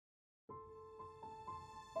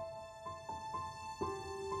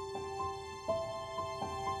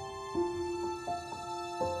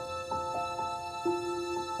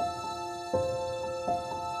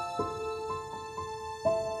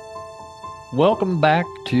Welcome back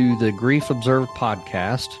to the Grief Observed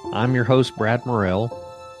podcast. I'm your host, Brad Morrell.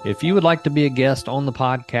 If you would like to be a guest on the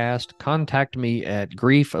podcast, contact me at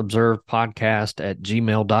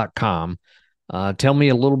griefobservedpodcast@gmail.com. Tell me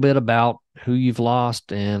a little bit about who you've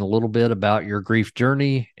lost and a little bit about your grief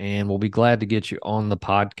journey, and we'll be glad to get you on the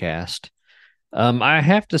podcast. I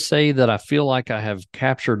have to say that I feel like I have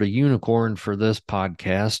captured a unicorn for this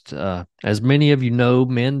podcast. As many of you know,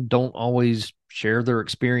 men don't always share their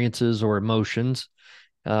experiences or emotions.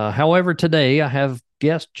 However, today I have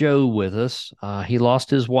guest Joe with us. He lost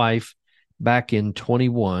his wife back in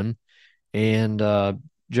 21. And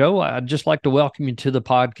Joe, I'd just like to welcome you to the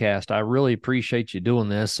podcast. I really appreciate you doing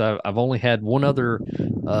this. I've only had one other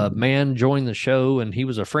man join the show, and he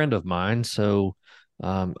was a friend of mine. So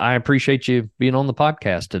I appreciate you being on the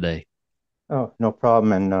podcast today. Oh, no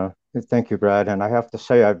problem. And thank you, Brad. And I have to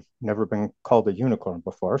say, I've never been called a unicorn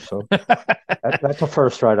before. So that's a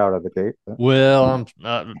first right out of the gate. Well,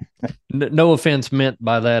 I'm no offense meant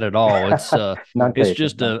by that at all. None It's taken,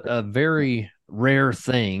 just none a very rare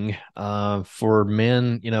thing for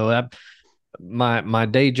men. My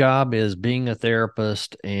day job is being a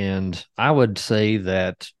therapist, and I would say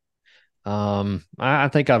that I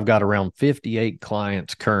think I've got around 58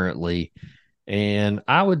 clients currently, and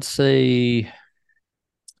I would say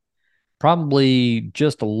probably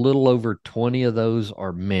just a little over 20 of those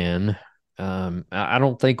are men. I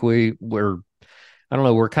don't think we're I don't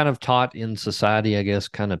know, we're kind of taught in society, I guess,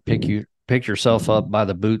 kind of pick yourself up by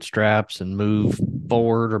the bootstraps and move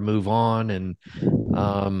forward or move on. And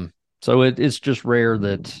so it's just rare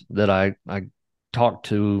that I talk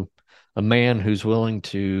to a man who's willing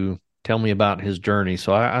to tell me about his journey.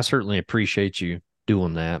 So I certainly appreciate you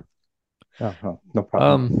doing that. no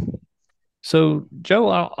problem. Um, so Joe,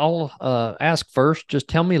 I'll ask first. Just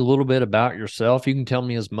tell me a little bit about yourself. You can tell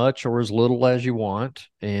me as much or as little as you want,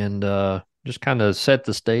 and just kind of set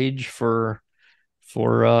the stage for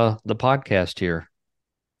the podcast here.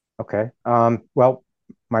 Okay. Well,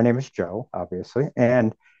 my name is Joe, obviously.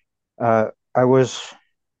 And I was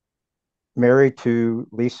married to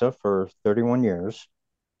Lisa for 31 years.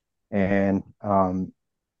 And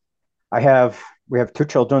we have two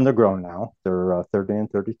children. They're grown now. They're 30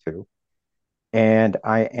 and 32. And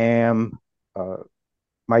uh,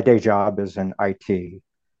 my day job is in IT.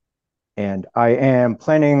 And I am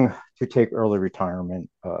planning to take early retirement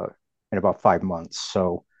in about 5 months.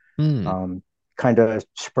 So, Hmm. um, kind of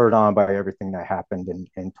spurred on by everything that happened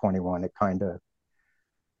in 21, it kind of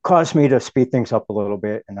caused me to speed things up a little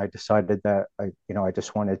bit. And I decided that I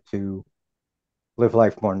just wanted to live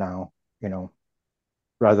life more now, you know,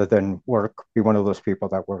 rather than be one of those people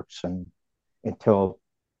that works and until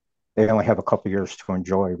they only have a couple years to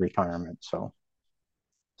enjoy retirement. So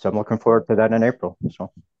I'm looking forward to that in April.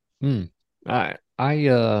 So, Hmm. I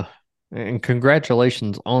and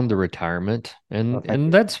congratulations on the retirement. well, thank And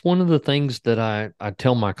you. that's one of the things that I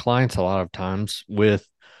tell my clients a lot of times with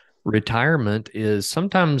retirement is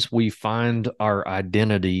sometimes we find our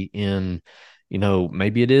identity in,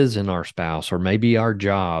 maybe it is in our spouse or maybe our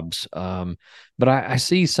jobs. But I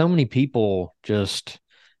see so many people just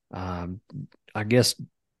um I guess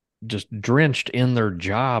just drenched in their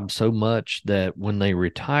job so much that when they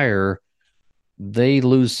retire, they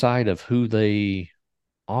lose sight of who they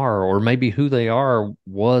are, or maybe who they are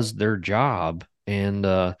was their job. And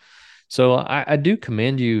so I do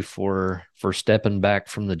commend you for stepping back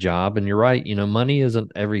from the job. And you're right, money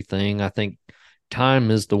isn't everything. I think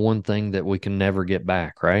time is the one thing that we can never get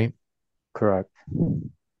back, right? Correct.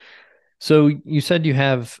 So you said you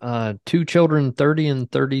have two children, 30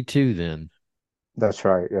 and 32 then. That's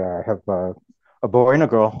right. Yeah, I have a boy and a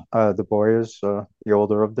girl. The boy is the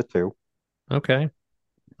older of the two. Okay.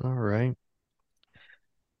 All right.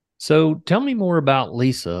 So tell me more about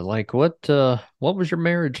Lisa. Like what was your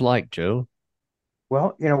marriage like, Joe?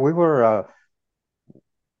 Well, we were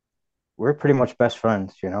pretty much best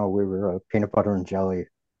friends. You know, we were peanut butter and jelly,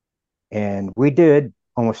 and we did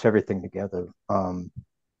almost everything together. And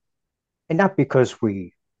not because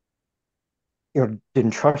we,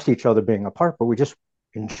 didn't trust each other being apart, but we just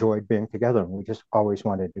enjoyed being together, and we just always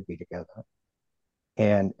wanted to be together.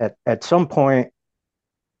 And at some point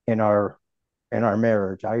in our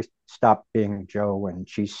marriage, I stopped being Joe, and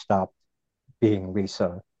she stopped being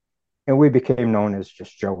Lisa, and we became known as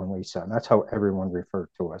just Joe and Lisa, and that's how everyone referred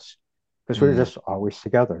to us because we were Hmm. just always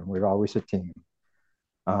together. We were always a team.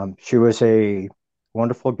 She was a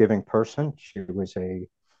wonderful, giving person. She was a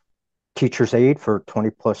teacher's aide for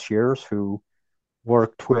 20 plus years who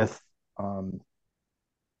worked with um,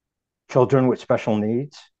 children with special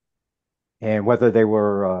needs, and whether they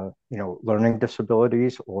were, learning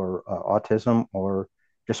disabilities or autism or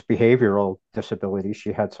just behavioral disabilities.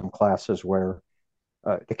 She had some classes where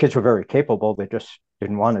the kids were very capable, they just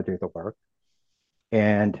didn't want to do the work.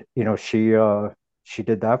 And she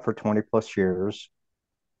did that for 20 plus years.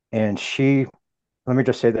 And she, let me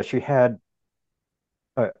just say that she had,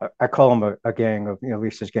 I call them a gang of,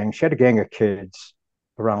 Lisa's gang. She had a gang of kids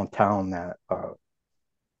around town that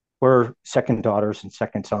were second daughters and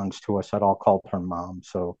second sons to us that all called her mom.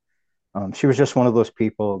 So she was just one of those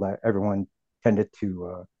people that everyone tended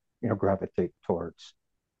to, gravitate towards.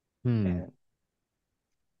 Hmm. And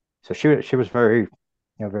so she was very,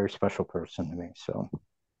 very special person to me. So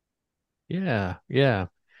Yeah. Yeah.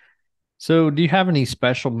 So, do you have any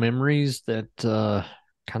special memories that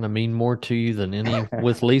kind of mean more to you than any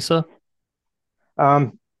with Lisa?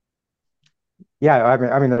 um, yeah,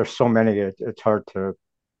 I mean, there's so many. It's hard to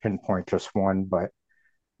pinpoint just one, but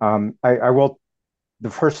I will.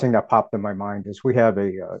 The first thing that popped in my mind is we have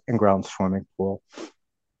a in-ground swimming pool,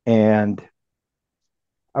 and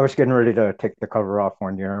I was getting ready to take the cover off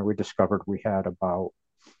one year, and we discovered we had about,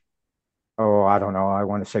 oh, I don't know, I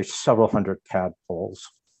want to say several hundred tadpoles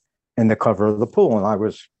in the cover of the pool, and I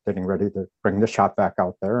was getting ready to bring the shop back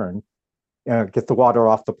out there and get the water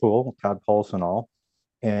off the pool, tadpoles and all,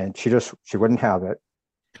 and she wouldn't have it.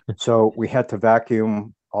 So we had to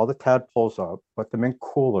vacuum all the tadpoles up, put them in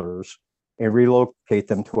coolers, and relocate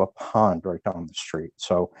them to a pond right down the street.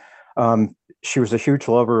 So she was a huge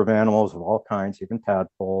lover of animals of all kinds, even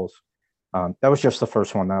tadpoles. That was just the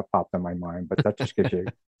first one that popped in my mind, but that just gives you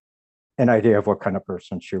an idea of what kind of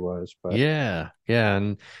person she was. But Yeah, yeah,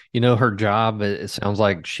 and her job. It sounds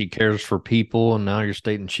like she cares for people, and now you're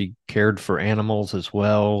stating she cared for animals as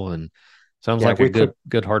well, and sounds yeah, like a we took,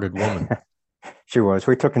 good-hearted woman. she was,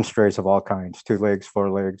 we took in strays of all kinds, 2 legs,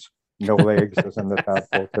 4 legs, no legs was in the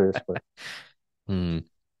tadpole case, but Hmm.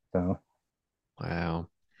 so. Wow.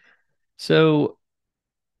 So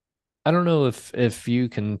I don't know if you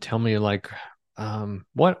can tell me like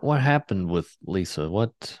what happened with Lisa?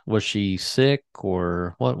 What was she sick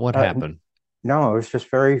or what Uh, happened? no, it was just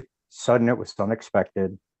very sudden. It was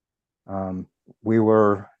unexpected. Um, we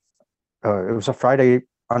were, it was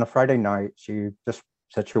on a Friday night. She just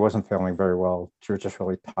said she wasn't feeling very well. She was just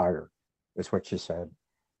really tired, is what she said.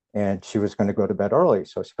 And she was going to go to bed early.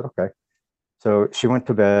 So I said, okay. So she went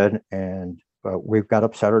to bed and we got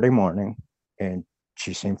up Saturday morning and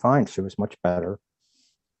she seemed fine. She was much better.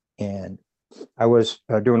 And I was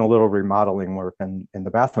doing a little remodeling work in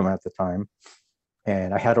the bathroom at the time.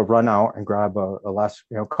 And I had to run out and grab a last,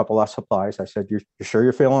 couple last supplies. I said, you sure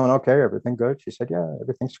you're feeling okay? Everything good? She said, yeah,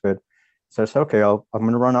 everything's good. So I said, okay, I'm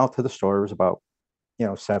going to run out to the store. It was about,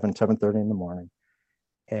 7:30 in the morning.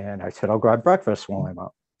 And I said, I'll grab breakfast while I'm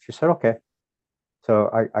out. She said, okay. So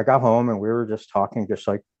I got home and we were just talking just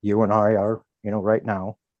like you and I are, right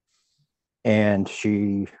now. And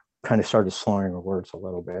she kind of started slurring her words a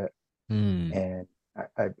little bit. Hmm. And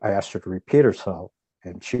I asked her to repeat herself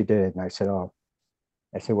and she did. And I said,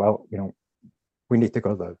 well, we need to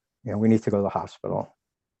go to we need to go to the hospital.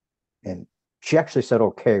 And she actually said,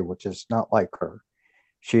 okay, which is not like her.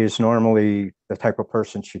 She is normally the type of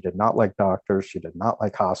person, she did not like doctors. She did not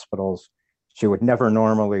like hospitals. She would never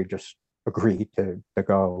normally just agree to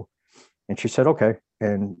go. And she said, okay.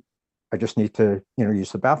 And I just need to,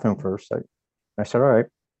 use the bathroom first. I said, all right.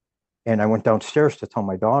 And I went downstairs to tell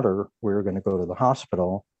my daughter we were going to go to the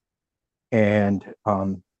hospital. And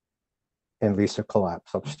Lisa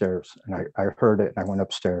collapsed upstairs. And I heard it and I went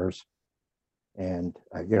upstairs. And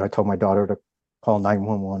I told my daughter to call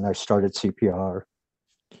 911. I started CPR.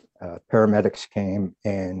 Paramedics came,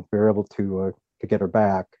 and we were able to get her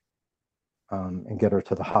back and get her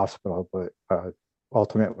to the hospital. But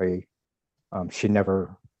ultimately, she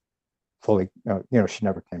never fully, she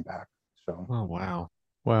never came back. So Oh wow.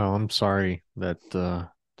 Wow, I'm sorry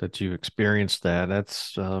that you experienced that.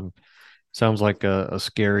 That's sounds like a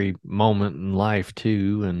scary moment in life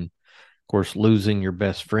too, and of course losing your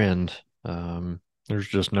best friend. There's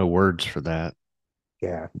just no words for that.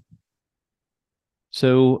 yeah,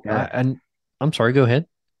 So yeah. I'm sorry, go ahead.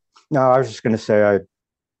 No, I was just going to say I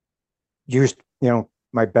used,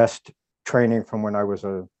 my best training from when I was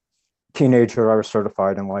a teenager. I was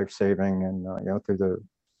certified in life saving, and through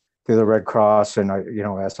the Red Cross, and I,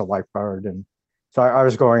 as a lifeguard, and so I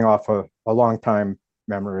was going off a long time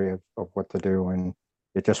memory of what to do, and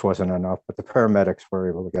it just wasn't enough. But the paramedics were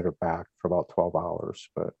able to get her back for about 12 hours,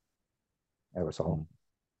 but that was all.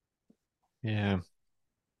 Mm. Yeah.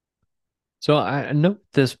 So I know at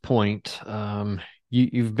this point,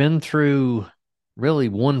 you've been through really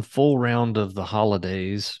one full round of the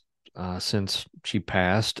holidays since she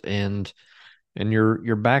passed, and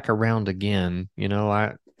you're back around again.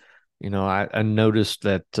 I I noticed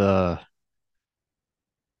that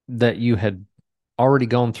you had already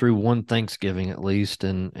gone through one Thanksgiving at least,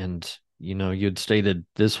 and you'd stated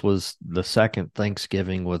this was the second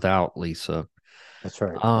Thanksgiving without Lisa. That's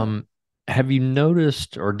right. Yeah. Um, have you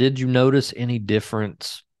noticed, or did you notice any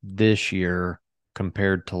difference this year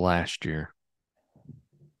compared to last year?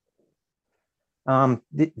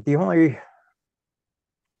 The only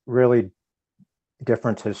really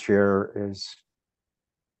difference this year is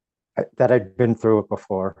that I'd been through it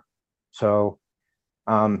before. So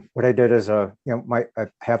what I did is, I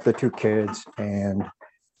have the two kids, and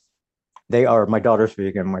my daughter's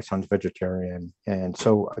vegan, my son's vegetarian, and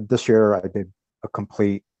so this year I did a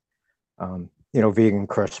complete, vegan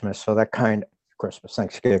Christmas. So that kind of Christmas,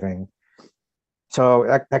 Thanksgiving. So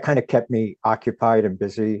that kind of kept me occupied and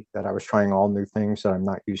busy. That I was trying all new things that I'm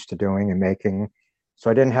not used to doing and making. So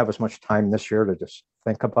I didn't have as much time this year to just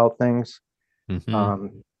think about things. Hmm.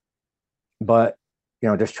 Um, but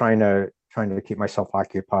just trying to keep myself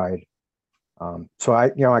occupied. So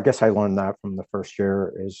I guess I learned that from the first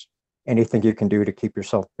year is anything you can do to keep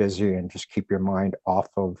yourself busy and just keep your mind off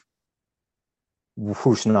of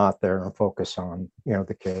who's not there and focus on,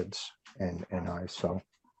 the kids and I. So,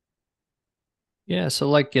 Yeah, so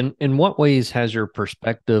like in what ways has your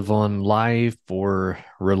perspective on life or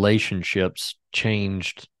relationships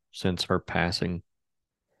changed since her passing?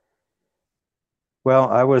 well,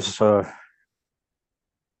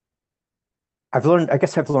 I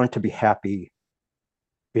guess I've learned to be happy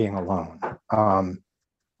being alone. Um,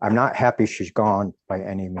 I'm not happy she's gone by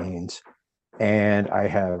any means, and I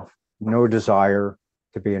have no desire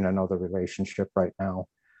to be in another relationship right now.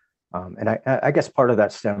 And I guess part of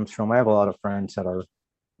that stems from I have a lot of friends that are,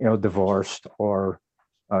 divorced or,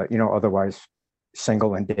 otherwise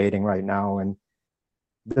single and dating right now, and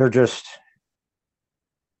they're just,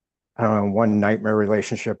 I don't know, one nightmare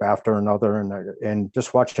relationship after another, and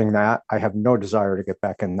just watching that, I have no desire to get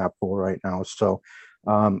back in that pool right now. So,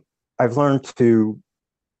 um, I've learned to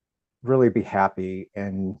really be happy,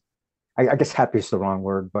 and I guess happy is the wrong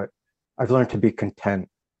word, but I've learned to be content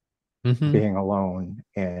Hmm. being alone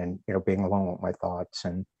and being alone with my thoughts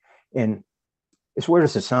and as weird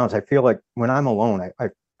as it sounds, I feel like when I'm alone,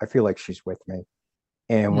 I feel like she's with me.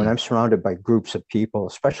 And when I'm surrounded by groups of people,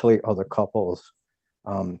 especially other couples,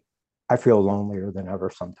 um, I feel lonelier than ever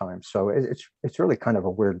sometimes. So it's really kind of a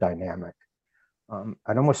weird dynamic.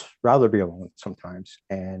 I'd almost rather be alone sometimes,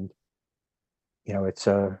 and it's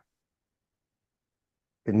a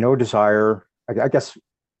no desire. I guess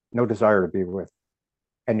no desire to be with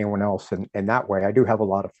anyone else. And that way, I do have a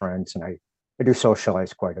lot of friends, and I do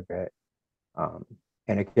socialize quite a bit. Um,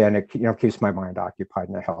 and again, it keeps my mind occupied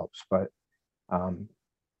and it helps. But um,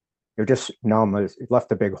 you're just numb. It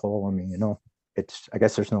left a big hole in me. It's I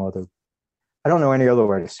guess there's no other. I don't know any other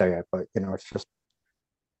way to say it, but it's just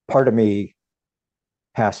part of me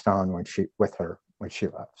passed on with her when she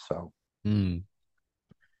left. So Mm.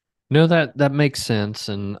 No, that makes sense,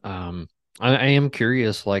 and I am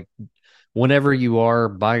curious. Like, whenever you are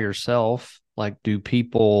by yourself, like, do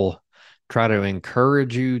people try to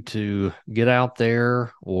encourage you to get out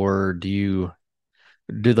there, or do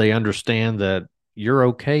they understand that you're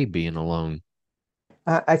okay being alone?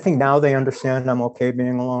 I think now they understand I'm okay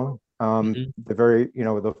being alone. Hmm.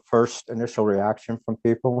 The first initial reaction from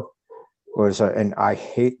people was, and I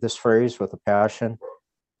hate this phrase with a passion,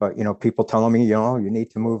 but people telling me, you need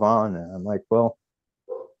to move on, and I'm like, well,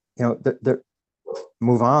 the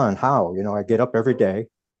move on how? I get up every day.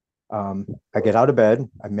 I get out of bed,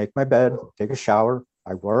 I make my bed, take a shower,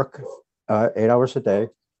 I work 8 hours a day,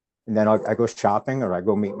 and then I go shopping or I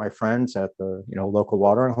go meet my friends at the local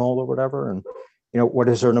watering hole or whatever. And what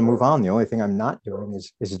is there to move on? The only thing I'm not doing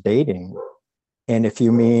is dating. And if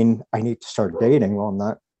you mean I need to start dating, well, I'm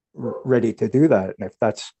not ready to do that. And if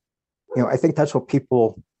that's I think that's what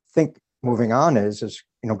people think moving on is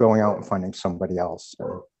going out and finding somebody else.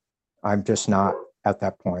 And I'm just not at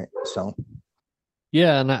that point. So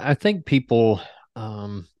Yeah, and I think people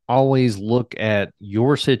always look at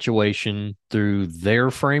your situation through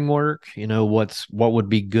their framework, what would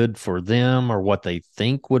be good for them or what they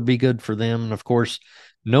think would be good for them. And of course,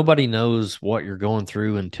 nobody knows what you're going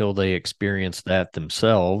through until they experience that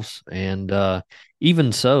themselves. And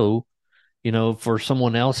even so, for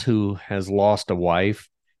someone else who has lost a wife,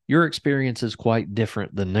 your experience is quite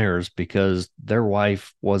different than theirs because their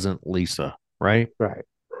wife wasn't Lisa, right? right,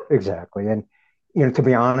 exactly. And to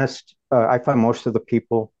be honest, I find most of the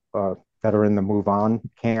people that are in the move on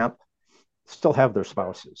camp still have their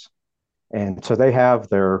spouses, and so they have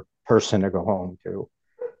their person to go home to.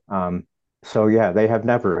 Um, so yeah, they have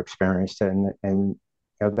never experienced it, and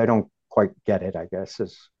they don't quite get it. I guess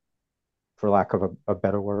is for lack of a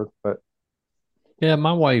better word. But Yeah,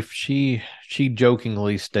 my wife, she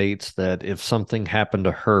jokingly states that if something happened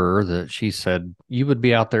to her, that she said you would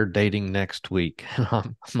be out there dating next week. And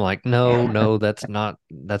I'm like, no, no, that's not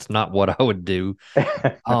what I would do.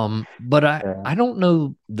 But yeah, I don't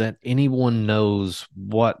know that anyone knows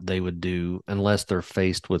what they would do unless they're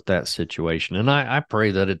faced with that situation. And I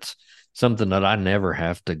pray that it's something that I never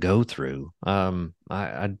have to go through. I,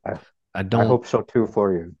 I I don't hope so too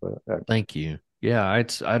for you. But thank you. Yeah,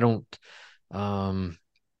 it's I don't um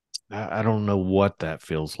I don't know what that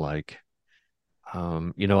feels like.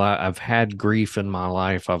 I've had grief in my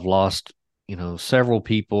life. I've lost, several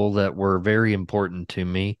people that were very important to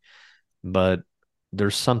me, but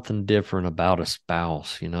there's something different about a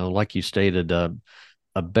spouse, like you stated, a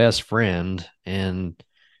best friend. And,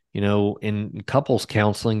 in couples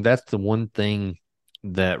counseling, that's the one thing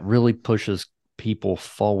that really pushes people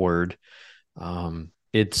forward.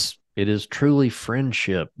 It is truly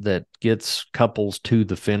friendship that gets couples to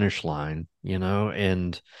the finish line,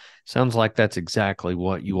 and sounds like that's exactly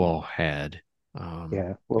what you all had.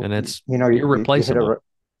 yeah, well, And it's you hit it. irreplaceable.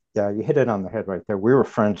 Yeah, you hit it on the head right there. We were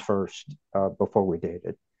friends first before we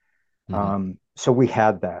dated. Hmm. So we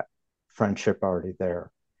had that friendship already there.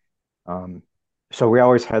 Um, so we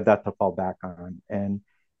always had that to fall back on. And,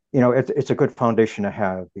 it's a good foundation to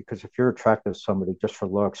have because if you're attracted to somebody just for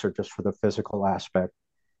looks or just for the physical aspect,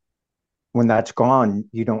 when that's gone,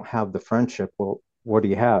 you don't have the friendship. Well, what do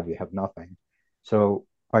you have? You have nothing. So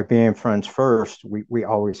by being friends first, we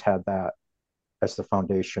always had that as the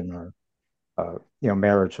foundation or,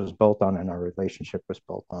 marriage was built on and our relationship was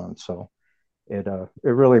built on. So it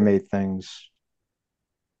really made things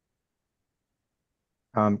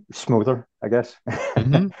smoother, I guess.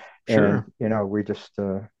 Hmm. And Sure. we just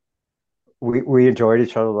we enjoyed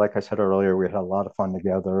each other. Like I said earlier, we had a lot of fun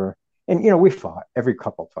together, and we fought. Every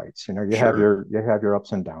couple fights. Sure. You have your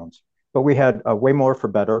ups and downs, but we had way more for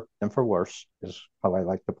better than for worse, is how I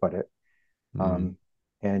like to put it. Mm. Um,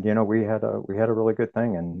 and we had a really good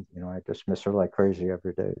thing, and I just miss her like crazy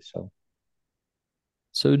every day. So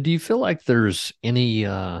So do you feel like there's any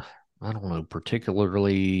I don't know,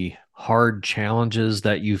 particularly hard challenges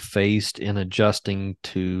that you faced in adjusting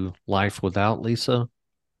to life without Lisa?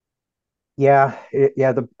 yeah,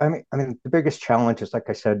 yeah. I mean, the biggest challenge is like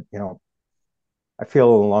I said, I feel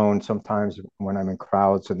alone sometimes when I'm in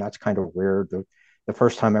crowds, and that's kind of weird. The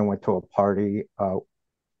first time I went to a party,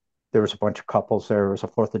 there was a bunch of couples there. It was a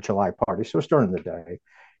Fourth of July party, so it was during the day,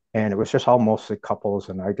 and it was just all mostly couples.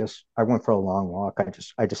 And I went for a long walk.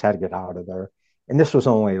 I just had to get out of there. And this was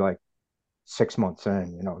only like 6 months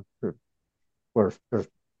in, we're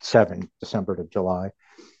 7 December to July.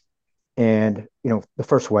 And the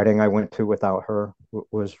first wedding I went to without her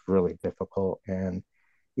was really difficult. And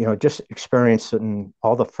just experiencing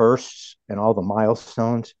all the firsts and all the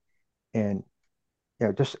milestones, and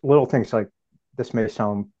just little things like this may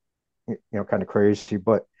sound kind of crazy,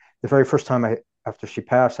 but the very first time after she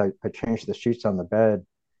passed, I changed the sheets on the bed.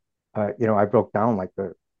 I broke down like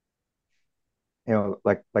the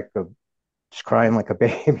just crying like a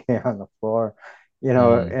baby on the floor,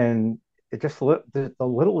 Mm. and it just the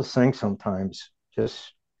littlest thing sometimes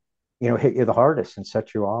just hit you the hardest and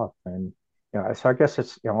set you off. And so I guess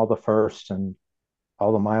it's all the firsts and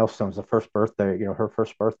all the milestones. The first birthday, her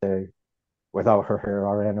first birthday without her hair,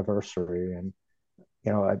 our anniversary, and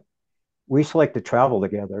you know I, we used to like to travel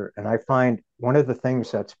together. And I find one of the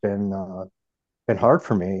things that's been hard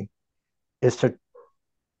for me is to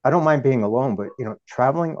I don't mind being alone, but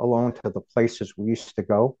traveling alone to the places we used to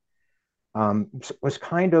go was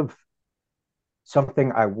kind of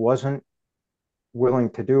something I wasn't willing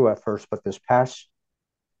to do at first. But this past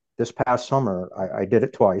summer, I did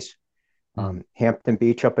it twice. Mm. Hampton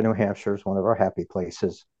Beach up in New Hampshire is one of our happy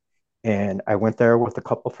places, and I went there with a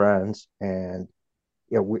couple friends, and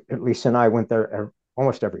Lisa and I went there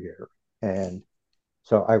almost every year. And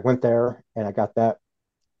so I went there, and I got that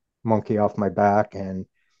monkey off my back. And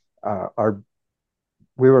our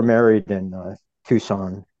we were married in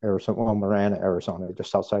Tucson, Arizona, well, Marana, Arizona,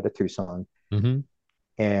 just outside of Tucson. Hmm.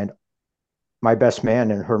 And my best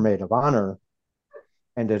man and her maid of honor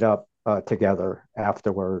ended up together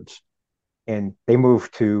afterwards, and they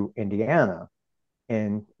moved to Indiana.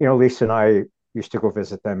 And Lisa and I used to go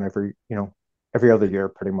visit them every other year,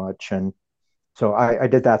 pretty much. And so I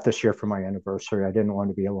did that this year for my anniversary. I didn't want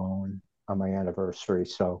to be alone on my anniversary,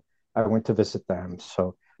 so I went to visit them.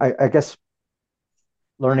 So I guess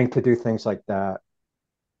learning to do things like that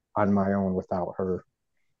on my own without her,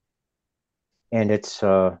 and it's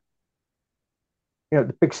the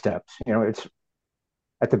big steps. It's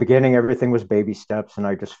at the beginning everything was baby steps, and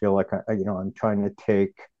I just feel like I'm trying to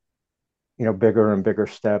take bigger and bigger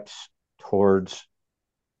steps towards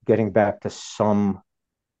getting back to some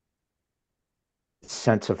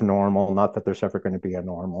sense of normal. Not that there's ever going to be a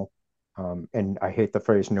normal. And I hate the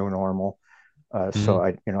phrase "new normal," Hmm. so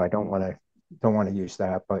I don't want to use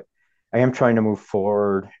that. But I am trying to move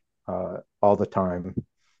forward all the time,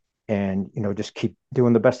 and just keep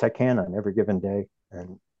doing the best I can on every given day.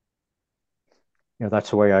 And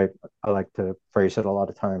that's the way I like to phrase it a lot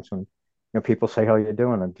of times when people say, "How you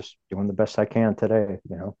doing?" I'm just doing the best I can today.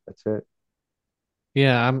 That's it.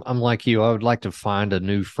 Yeah, I'm like you. I would like to find a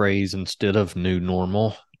new phrase instead of new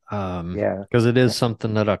normal. Yeah, Because it is yeah,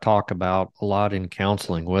 something that I talk about a lot in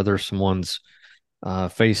counseling, whether someone's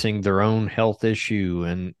facing their own health issue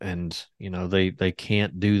and they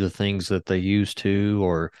can't do the things that they used to,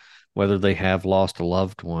 or whether they have lost a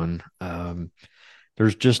loved one.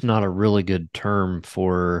 There's just not a really good term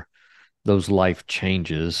for those life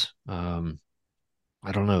changes.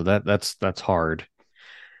 I don't know, that's hard.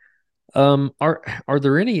 Are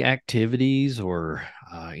there any activities or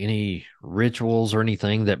any rituals or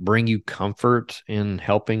anything that bring you comfort in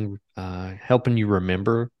helping you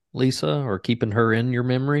remember Lisa or keeping her in your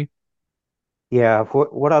memory? yeah.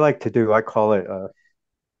 What I like to do, I call it.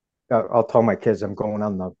 I'll tell my kids I'm going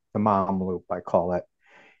on the mom loop. I call it.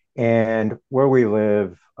 And where we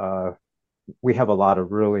live, we have a lot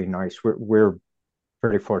of really nice. We're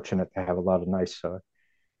pretty fortunate to have a lot of nice,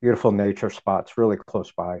 beautiful nature spots really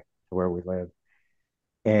close by to where we live.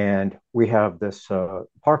 And we have this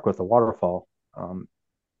park with a waterfall,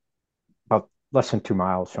 about less than 2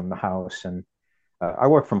 miles from the house. And I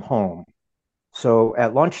work from home. So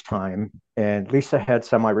at lunchtime, and Lisa had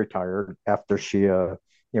semi-retired after she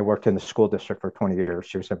worked in the school district for 20 years.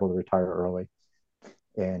 She was able to retire early,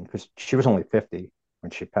 and because she was only 50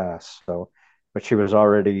 when she passed, so but she was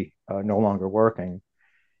already no longer working.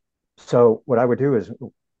 So what I would do is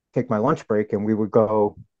take my lunch break, and we would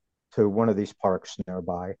go to one of these parks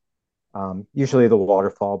nearby. Usually the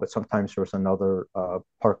waterfall, but sometimes there's another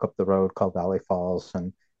park up the road called Valley Falls,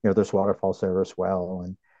 and there's waterfalls there as well.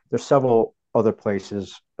 And there's several other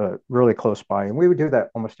places really close by, and we would do that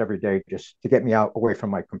almost every day just to get me out away from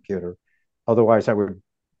my computer. Otherwise, I would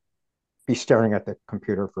be staring at the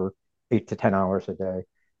computer for 8 to 10 hours a day.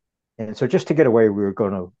 And so just to get away, we would go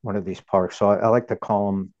to one of these parks. So I like to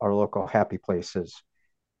call them our local happy places.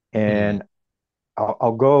 Hmm. And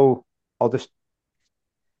I'll go, I'll just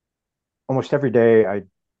almost every day, I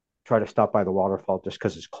try to stop by the waterfall just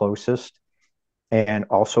because it's closest. And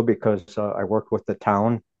also because I worked with the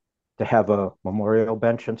town to have a memorial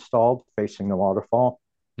bench installed facing the waterfall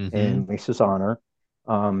Hmm. in Lisa's honor.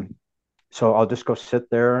 Um, so I'll just go sit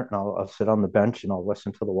there and I'll sit on the bench and I'll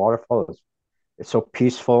listen to the waterfall. It's so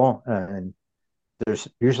peaceful, and it's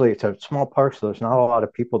a small park, so there's not a lot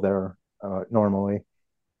of people there normally.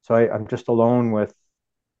 So I'm just alone with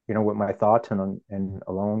with my thoughts, and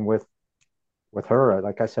alone with her.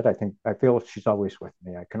 Like I said, I feel she's always with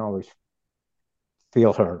me. I can always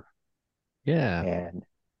feel her, Yeah. and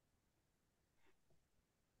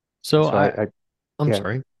So so I'm yeah.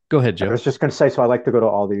 sorry. Go ahead, I Joe. was just going to say, so I like to go to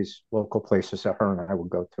all these local places that her and I would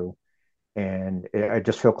go to, and I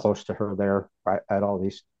just feel close to her there at all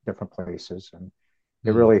these different places, and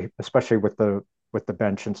it Hmm. really, especially with the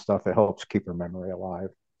bench and stuff, it helps keep her memory alive.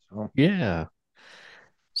 So Yeah.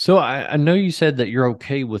 So I know you said that you're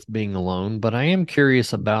okay with being alone, but I am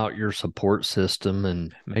curious about your support system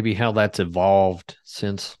and maybe how that's evolved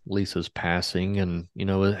since Lisa's passing. And,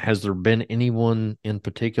 has there been anyone in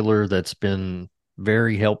particular that's been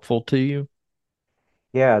very helpful to you?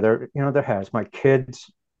 yeah, there has. My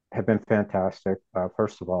kids have been fantastic,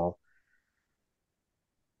 first of all.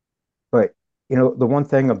 But the one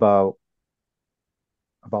thing about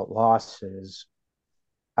loss is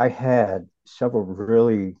I had several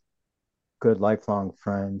really good lifelong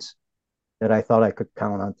friends that I thought I could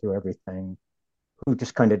count on through everything, who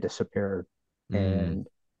just kind of disappeared. Mm,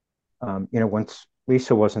 And once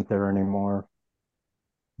Lisa wasn't there anymore,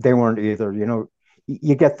 they weren't either.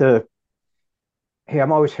 You get the, hey,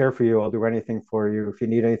 I'm always here for you. I'll do anything for you. If you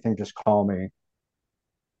need anything, just call me.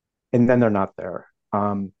 And then they're not there.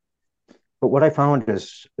 But what I found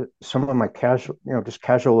is some of my casual, just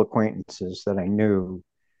casual acquaintances that I knew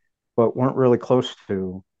but weren't really close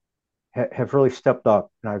to have really stepped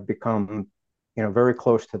up, and I've become, very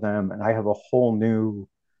close to them, and I have a whole new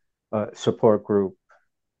support group,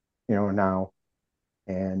 now,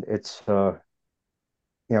 and it's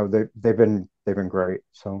they've been great.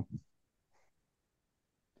 So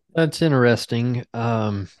that's interesting.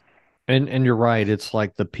 And you're right. It's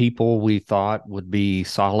like the people we thought would be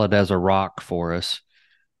solid as a rock for us.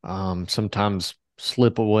 Sometimes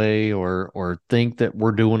slip away or think that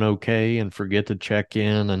we're doing okay and forget to check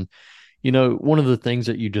in. And one of the things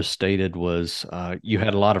that you just stated was you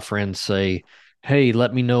had a lot of friends say, "Hey,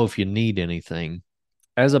 let me know if you need anything,"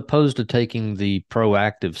 as opposed to taking the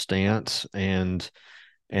proactive stance and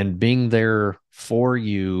being there for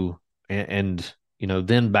you and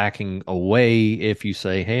then backing away if you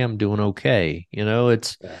say, "Hey, I'm doing okay."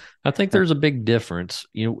 It's Yeah. I think there's a big difference.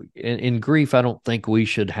 In grief, I don't think we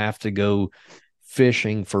should have to go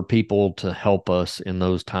fishing for people to help us in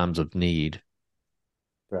those times of need.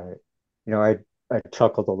 Right. You know, I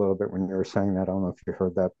chuckled a little bit when you were saying that. I don't know if you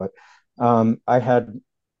heard that, but I had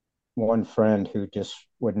one friend who just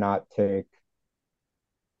would not take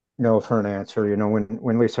no for an answer. You know,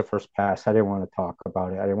 when Lisa first passed, I didn't want to talk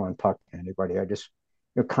about it. I didn't want to talk to anybody. I just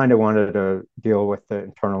kind of wanted to deal with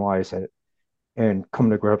it, internalize it, and come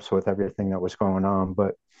to grips with everything that was going on.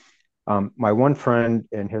 But my one friend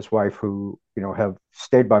and his wife, who have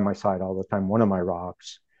stayed by my side all the time, one of my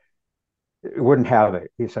rocks, wouldn't have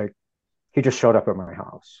it. He just showed up at my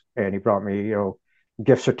house and he brought me,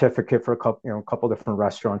 gift certificate for a couple different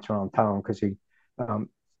restaurants around town because um,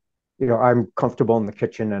 I'm comfortable in the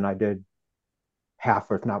kitchen and I did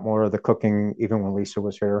half, if not more, of the cooking even when Lisa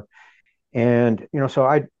was here. And so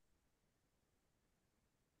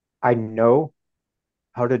I know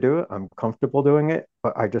how to do it. I'm comfortable doing it,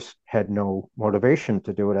 but I just had no motivation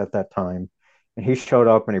to do it at that time. And he showed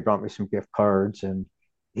up and he brought me some gift cards and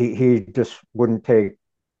he just wouldn't take,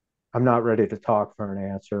 I'm not ready to talk for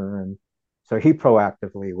an answer. And so he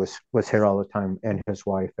proactively was here all the time, and his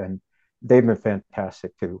wife, and they've been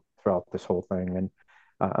fantastic too throughout this whole thing. And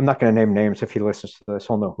I'm not going to name names. If he listens to this,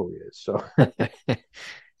 he'll know who he is. So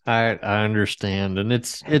I understand, and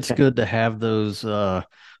it's good to have those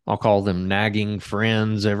I'll call them nagging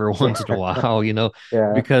friends every once in a yeah, while,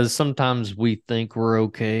 yeah, because sometimes we think we're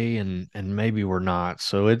okay and maybe we're not.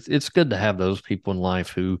 So it's good to have those people in life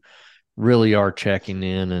who really are checking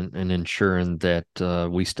in and ensuring that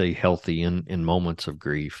we stay healthy in moments of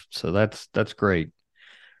grief. So that's great.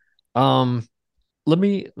 Um, let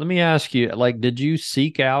me ask you, like, did you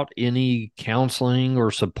seek out any counseling or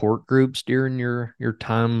support groups during your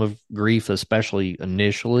time of grief, especially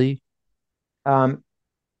initially? um,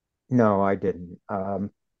 no, I didn't.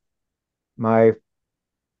 My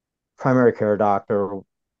primary care doctor,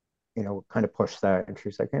 kind of pushed that, and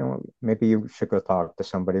she's like, maybe you should go talk to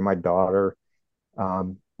somebody. My daughter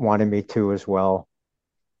wanted me to as well.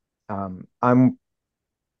 I'm,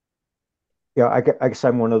 I guess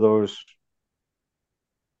I'm one of those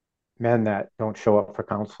men that don't show up for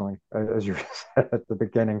counseling, as you said at the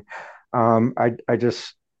beginning. I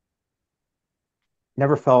just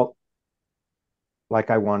never felt like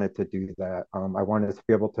I wanted to do that. I wanted to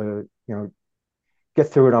be able to, get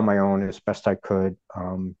through it on my own as best I could.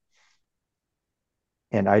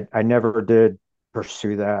 And I never did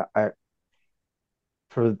pursue that.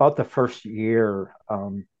 For about the first year, I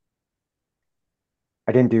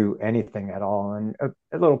didn't do anything at all. And a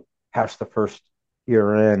little past the first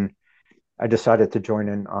year in, I decided to join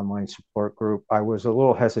an online support group. I was a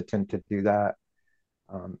little hesitant to do that.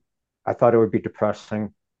 Um, I thought it would be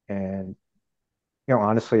depressing, and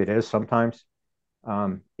honestly, it is sometimes.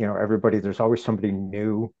 Everybody, there's always somebody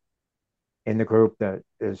new in the group that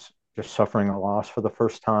is just suffering a loss for the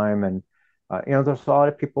first time, and there's a lot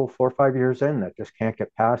of people 4 or 5 years in that just can't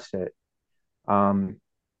get past it. Um,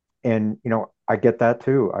 and I get that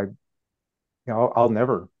too. I'll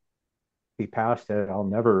never be past it. I'll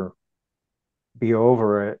never be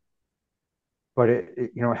over it. But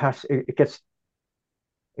it gets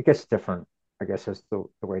different. I guess is the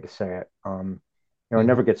way to say it. It Mhm.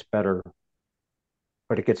 never gets better,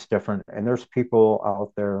 but it gets different. And there's people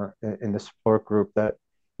out there in the support group that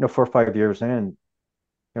 4 or 5 years in,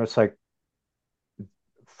 it's like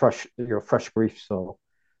fresh grief. So,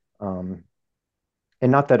 um,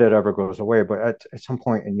 and not that it ever goes away, but at some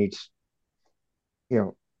point it needs, you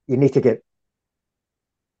know, you need to get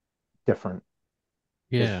different.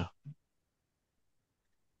 Just Yeah.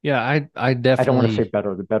 Yeah, I I don't want to say definitely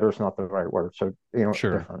better. The better is not the right word. So,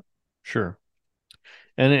 sure. different. Sure.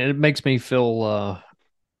 And it makes me feel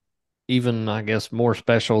even, I guess, more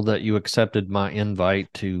special that you accepted my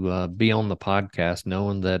invite to be on the podcast,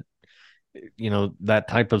 knowing that, that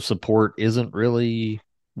type of support isn't really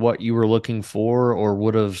what you were looking for or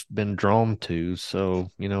would have been drawn to. So,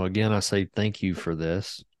 again, I say thank you for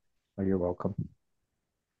this. You're welcome.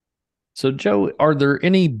 So, Joe, are there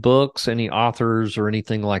any books, any authors, or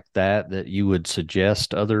anything like that that you would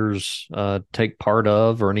suggest others take part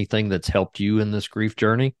of, or anything that's helped you in this grief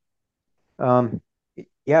journey? Um,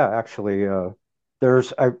 yeah, actually,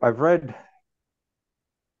 I've read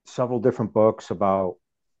several different books about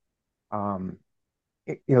um,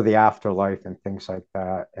 the afterlife and things like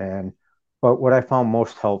that. And but what I found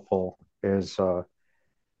most helpful is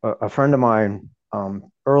a friend of mine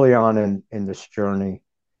early on in this journey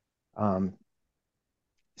um,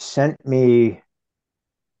 sent me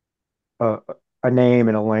a, a name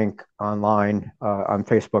and a link online on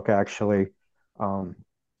Facebook actually um,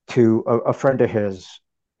 to a friend of his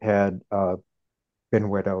had been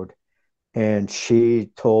widowed, and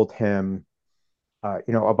she told him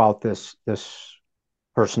about this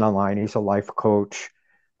person online. He's a life coach.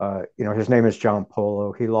 His name is John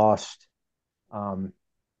Polo. He lost um,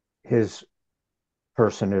 his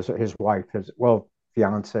person, his wife, his well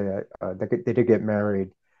fiance. They did get married,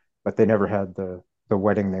 but they never had the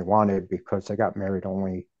wedding they wanted because they got married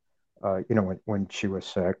only, when she was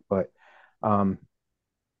sick. But um,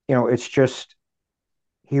 it's just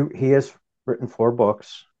he has written 4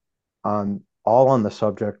 books on all on the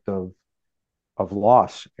subject of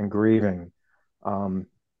loss and grieving. Um,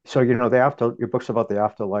 so your books about the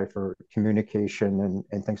afterlife or communication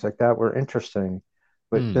and things like that were interesting,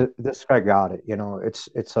 but Hmm. this guy got it.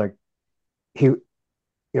 It's like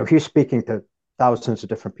he's speaking to thousands of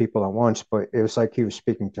different people at once, but it was like he was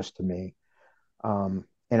speaking just to me. And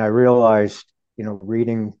I realized,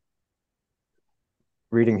 reading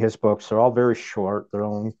his books, they're all very short. They're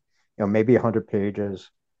only, maybe 100 pages,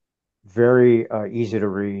 very easy to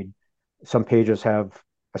read. Some pages have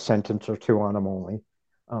a sentence or two on them only.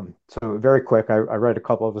 So very quick. I read a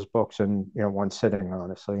couple of his books in one sitting,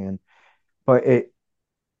 honestly, and but it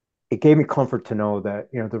gave me comfort to know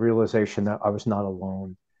that the realization that I was not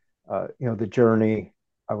alone. The journey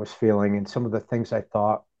I was feeling and some of the things I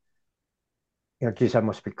thought, geez, I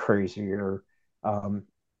must be crazy, or um,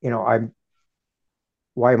 I'm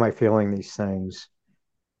why am I feeling these things?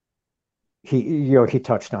 He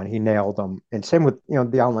touched on, he nailed them. And same with,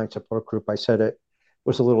 the online support group. I said it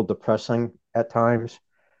was a little depressing at times.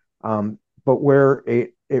 But where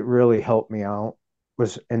it really helped me out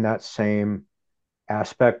was in that same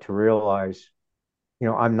aspect to realize,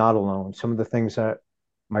 I'm not alone. Some of the things that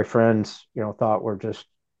my friends, thought were just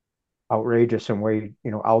outrageous and way,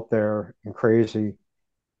 out there and crazy.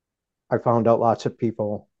 I found out lots of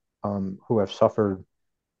people who have suffered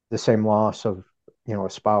the same loss of, a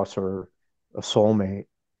spouse or a soulmate.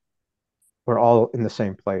 We're all in the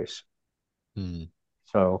same place. Hmm.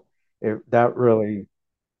 So that really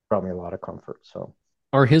brought me a lot of comfort. So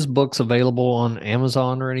Are his books available on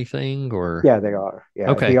Amazon or anything? Or yeah, they are. Yeah,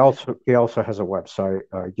 he okay, also he also has a website.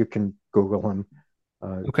 You can Google him.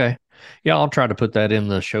 Uh, okay, yeah, I'll try to put that in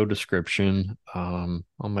the show description. I'll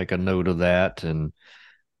make a note of that and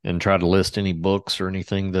try to list any books or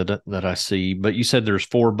anything that I see. But you said there's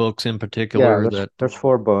 4 books in yeah, particular that there's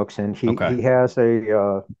 4 books, and he okay, he has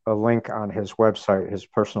a link on his website, his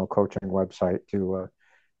personal coaching website, to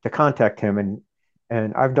contact him,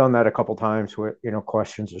 and I've done that a couple times with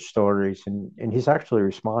questions or stories, and he's actually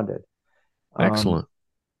responded. Um, excellent.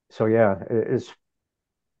 so yeah, it's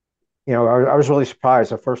I was really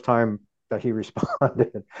surprised the first time that he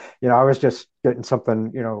responded. I was just getting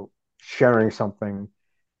something, sharing something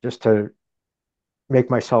just to make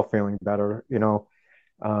myself feeling better.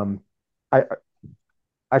 Um, I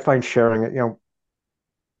I find sharing it,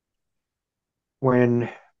 when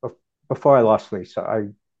before I lost Lisa, I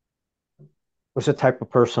was the type of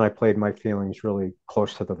person I played my feelings really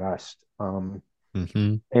close to the vest.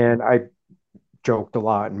 Hmm. And I joked a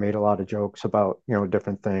lot and made a lot of jokes about,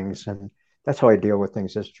 different things. And that's how I deal with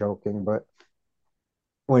things, as joking. But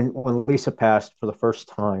when Lisa passed for the first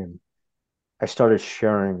time, I started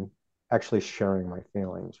actually sharing my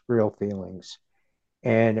feelings, real feelings.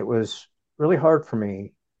 And it was really hard for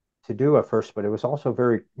me to do at first, but it was also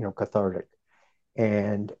very, cathartic.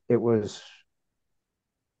 And it was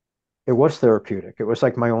therapeutic. It was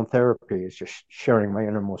like my own therapy, is just sharing my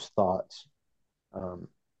innermost thoughts. Um,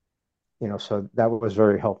 so that was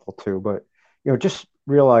very helpful too. But just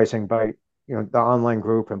realizing by the online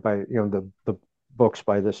group and by the books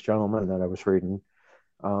by this gentleman that I was reading,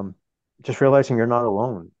 um, just realizing you're not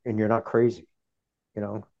alone and you're not crazy. You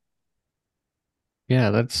know,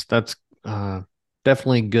 Yeah, that's uh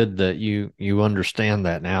definitely good that you understand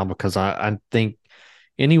that now because I think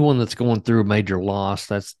anyone that's going through a major loss,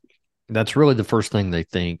 that's really the first thing they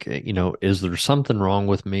think. Is there something wrong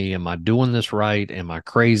with me? Am I doing this right? Am I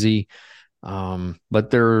crazy?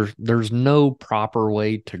 But there's no proper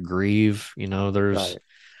way to grieve. There's right,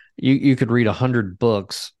 you could read 100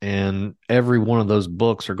 books, and every one of those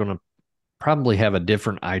books are going to probably have a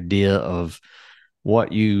different idea of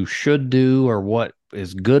what you should do or what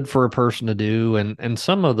is good for a person to do. And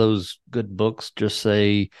some of those good books just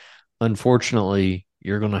say, unfortunately,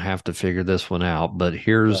 you're going to have to figure this one out, but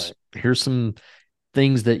Right. here's some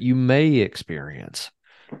things that you may experience.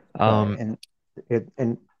 Right. Um,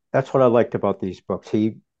 And that's what I liked about these books.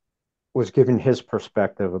 He was giving his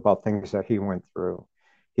perspective about things that he went through.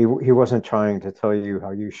 He wasn't trying to tell you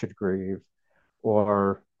how you should grieve,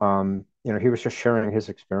 or he was just sharing his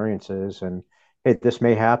experiences, and hey, this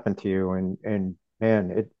may happen to you, and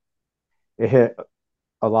man, it hit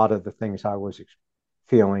a lot of the things I was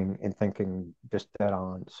feeling and thinking just dead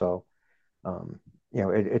on. So um,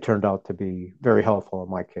 it turned out to be very helpful in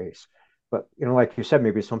my case. But like you said,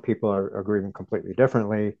 maybe some people are grieving completely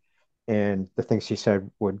differently, and the things he said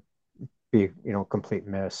would be complete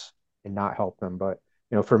miss and not help them. But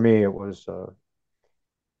for me, it was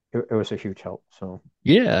a huge help. So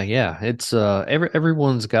yeah, yeah. It's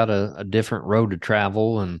everyone's got a different road to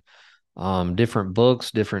travel, and different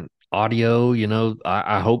books, different audio.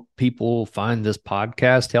 I hope people find this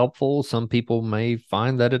podcast helpful. Some people may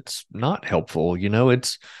find that it's not helpful.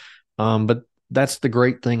 But that's the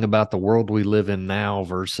great thing about the world we live in now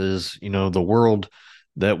versus, the world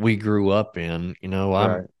that we grew up in.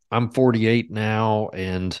 right. I'm 48 now,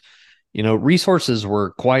 and resources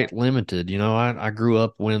were quite limited. I grew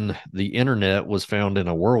up when the internet was found in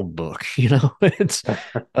a world book. Yeah. It's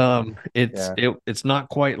not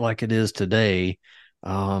quite like it is today.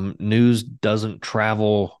 News doesn't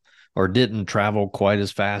travel or didn't travel quite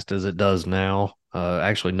as fast as it does now.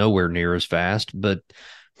 Actually, nowhere near as fast. But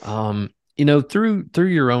through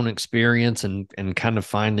your own experience and kind of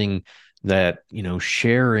finding that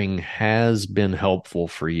sharing has been helpful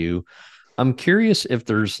for you. I'm curious if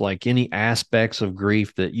there's like any aspects of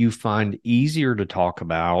grief that you find easier to talk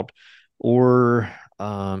about, or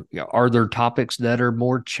are there topics that are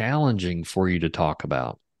more challenging for you to talk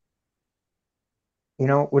about?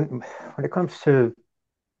 When it comes to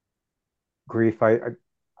grief, I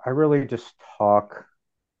really just talk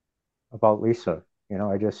about Lisa.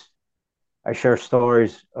 I share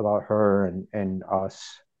stories about her and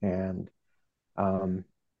us, and um,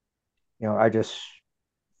 I just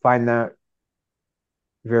find that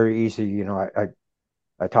very easy. I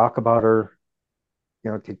talk about her,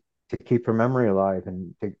 to keep her memory alive,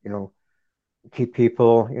 and to keep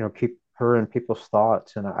people, keep her in people's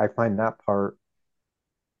thoughts, and I find that part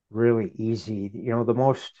really easy. The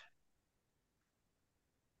most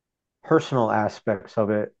personal aspects of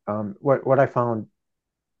it. What I found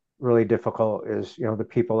really difficult is the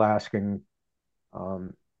people asking,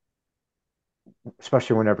 um,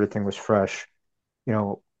 especially when everything was fresh. You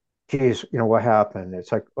know, geez, what happened?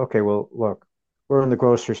 It's like, okay, well, look, we're in the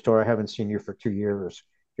grocery store. I haven't seen you for 2 years.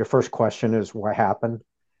 Your first question is what happened?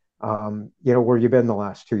 Where you been the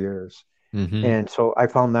last 2 years? Mm-hmm. And so I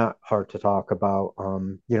found that hard to talk about.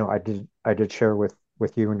 I did share with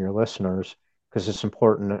you and your listeners because it's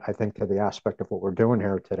important, I think, to the aspect of what we're doing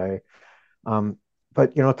here today. Um,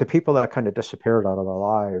 but to people that kind of disappeared out of our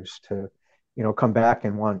lives to, come back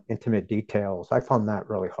and want intimate details, I found that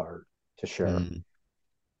really hard to share.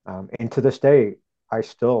 Mm. And to this day, I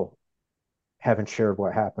still haven't shared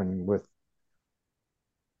what happened with,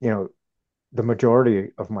 you know, the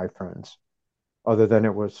majority of my friends, other than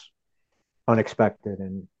it was unexpected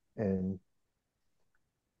and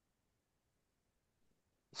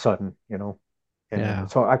sudden, And Yeah.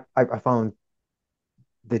 so I found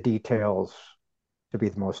the details to be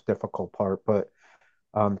the most difficult part, but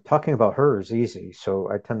talking about her is easy,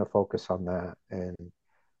 so I tend to focus on that. And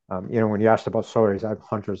when you asked about stories, I have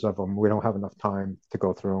hundreds of them. We don't have enough time to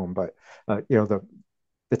go through them, but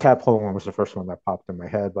the tadpole one was the first one that popped in my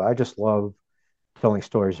head. But I just love telling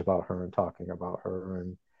stories about her and talking about her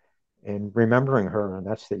and remembering her, and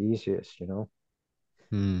that's the easiest.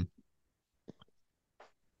 Mm.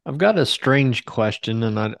 I've got a strange question,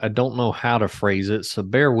 and I don't know how to phrase it, so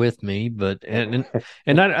bear with me. But I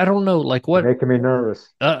don't know, like You're what. making me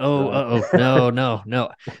nervous. No, no, no.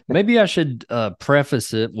 Maybe I should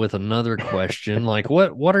preface it with another question. Like,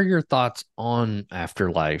 what are your thoughts on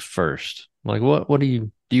afterlife first? Like, what do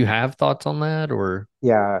you have thoughts on that, or?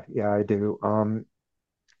 Yeah, yeah, I do.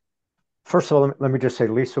 First of all, let me just say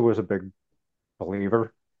Lisa was a big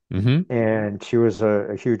believer, Mm-hmm. and she was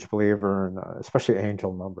a huge believer in especially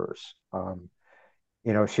angel numbers.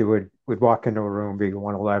 She would walk into a room, be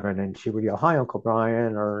 111, and she would yell, "Hi, Uncle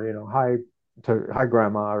Brian," or hi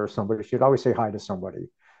Grandma, or somebody. She'd always say hi to somebody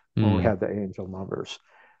when we Mm. had the angel numbers,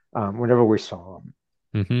 whenever we saw them.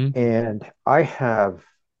 Mm-hmm. And I have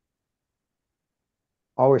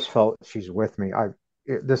always felt she's with me.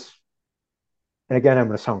 This, and again, I'm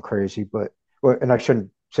going to sound crazy, but well, and I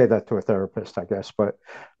shouldn't say that to a therapist, I guess, but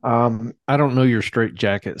um, I don't know your straight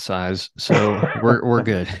jacket size, so we're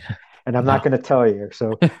good. and I'm not No. going to tell you.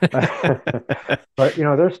 So, but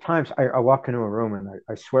there's times I walk into a room and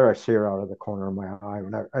I swear I see her out of the corner of my eye.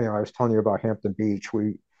 When I was telling you about Hampton Beach,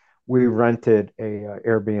 we rented a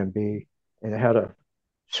Airbnb and it had a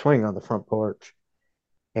swing on the front porch.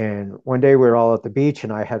 And one day we were all at the beach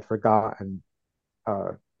and I had forgotten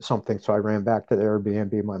uh, something, so I ran back to the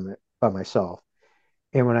Airbnb by myself.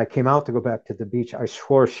 And when I came out to go back to the beach, I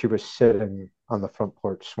swore she was sitting on the front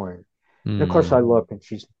porch swing. And of course, I Hmm. look and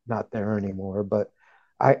she's not there anymore. But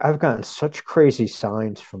I've gotten such crazy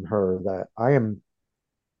signs from her that I am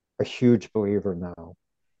a huge believer now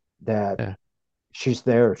that Yeah. she's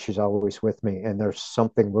there. She's always with me. And there's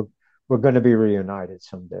something we're going to be reunited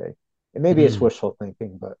someday. And maybe it's Mm. wishful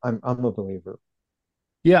thinking, but I'm a believer.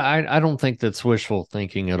 Yeah, I don't think that's wishful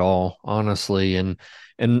thinking at all, honestly. And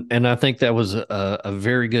I think that was a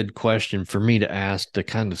very good question for me to ask to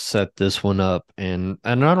kind of set this one up. And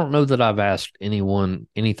I don't know that I've asked anyone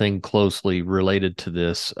anything closely related to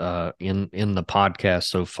this in the podcast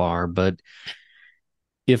so far, but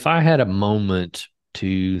if I had a moment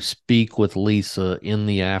to speak with Lisa in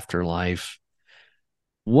the afterlife,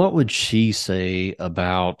 what would she say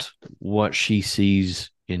about what she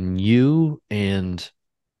sees in you and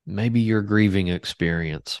maybe your grieving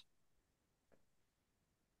experience?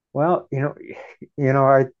 Well, you know,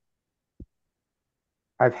 I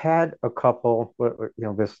I've had a couple,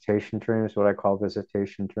 visitation dreams, what I call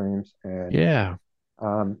visitation dreams, and Yeah.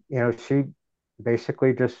 she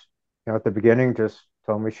basically just, at the beginning, just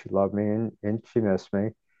told me she loved me and she missed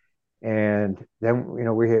me, and then,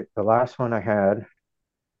 we hit the last one I had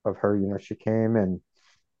of her. She came and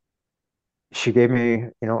she gave me,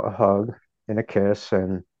 a hug and a kiss,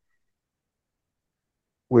 and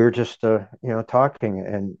we were just, talking,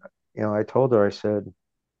 and I told her, I said,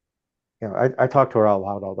 I talk to her out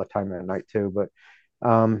loud all the time at night too, but.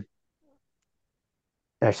 Um,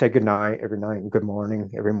 I say good night every night and good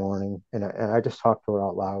morning every morning. And I just talk to her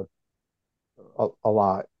out loud a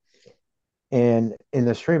lot. And in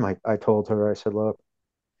the stream, I told her, I said, look,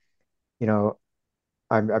 you know,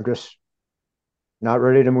 I'm just not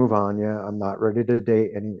ready to move on yet. I'm not ready to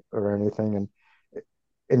date anything. And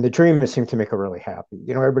in the dream, it seemed to make her really happy.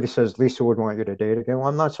 Everybody says Lisa would want you to date again. Well,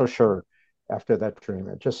 I'm not so sure after that dream.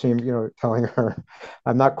 It just seemed, telling her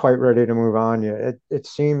I'm not quite ready to move on yet. It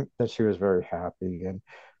seemed that she was very happy. And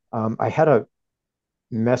I had a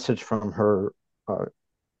message from her uh,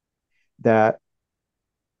 that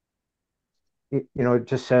it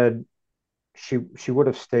just said she would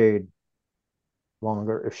have stayed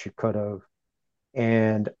longer if she could have,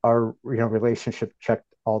 and our relationship checked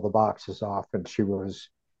all the boxes off, and she was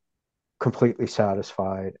completely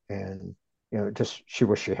satisfied, and just she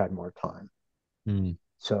wished she had more time. Mm.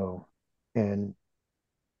 So, and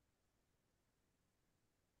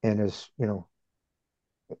as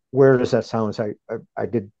weird as that sounds, I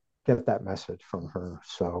did get that message from her.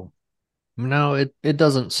 So No, it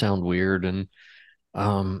doesn't sound weird. And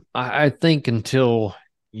I think until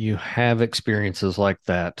you have experiences like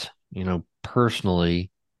that, personally,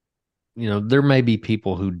 there may be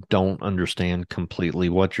people who don't understand completely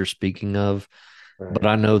what you're speaking of, but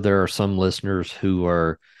right, I know there are some listeners who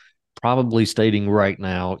are probably stating right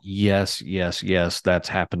now, yes, yes, yes, that's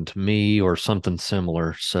happened to me or something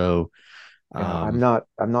similar. So, yeah, um,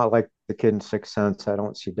 I'm not like the kid in Sixth Sense. I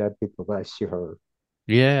don't see dead people, but I see her.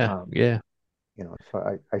 yeah, Um, yeah.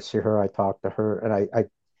 so I see her, I talk to her, and I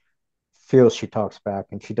feel she talks back,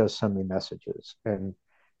 and she does send me messages, and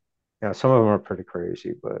some of them are pretty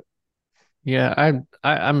crazy, but Yeah,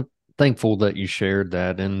 I'm thankful that you shared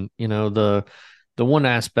that. And the one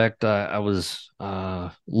aspect I was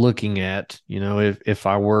looking at, if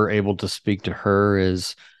I were able to speak to her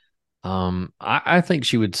is I think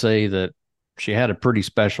she would say that she had a pretty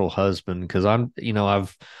special husband because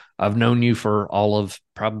I've known you for all of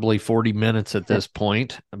probably 40 minutes at this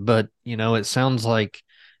point, but it sounds like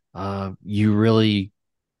you really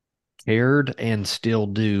cared and still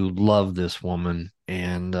do love this woman.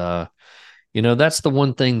 And that's the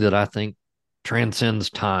one thing that I think transcends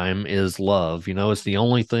time is love. It's the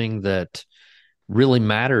only thing that really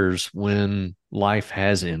matters when life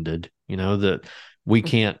has ended, that we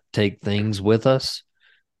can't take things with us,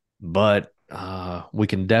 but we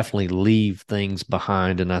can definitely leave things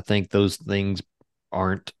behind. And I think those things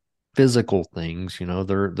aren't physical things,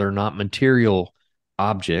 they're not material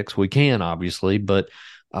objects. We can obviously, but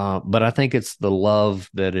I think it's the love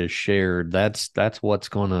that is shared. That's what's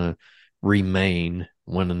going to remain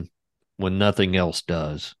when nothing else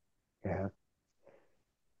does. yeah,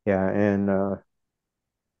 yeah, and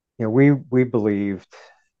we believed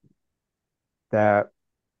that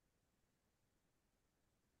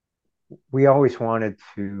we always wanted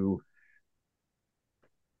to.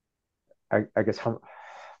 I guess how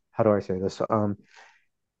do I say this?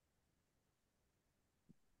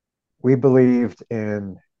 We believed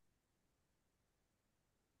in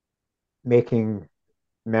making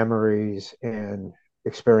memories and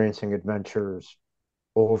experiencing adventures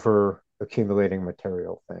over accumulating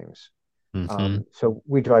material things. Mm-hmm. So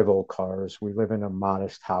we drive old cars. We live in a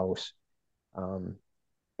modest house, um,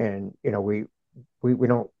 and we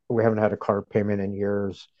haven't had a car payment in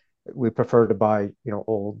years. We prefer to buy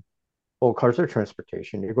old cars or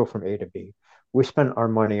transportation. You go from A to B. We spend our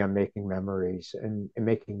money on making memories and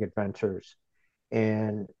making adventures,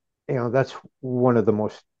 and that's one of the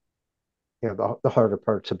most the harder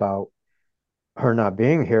parts about her not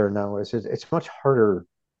being here now is it's much harder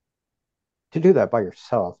to do that by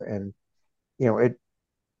yourself, and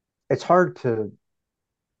it's hard to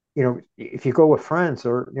if you go with friends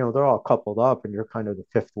or they're all coupled up and you're kind of the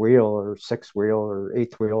fifth wheel or sixth wheel or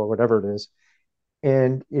eighth wheel or whatever it is,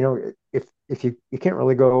 and if you can't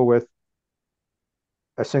really go with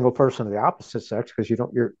a single person of the opposite sex because you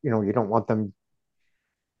don't want them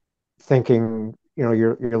thinking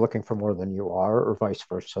you're looking for more than you are or vice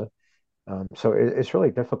versa. So it's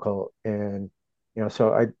really difficult, and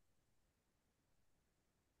so I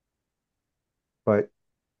but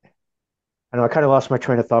I know I kind of lost my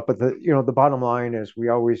train of thought, but the bottom line is we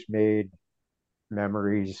always made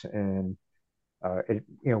memories, and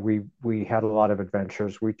we had a lot of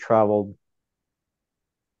adventures. We traveled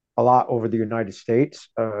a lot over the United States.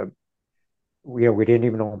 We didn't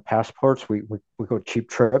even own passports. We go cheap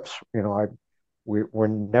trips. We're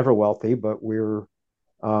never wealthy, but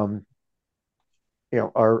um,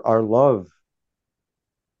 our love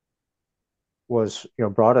was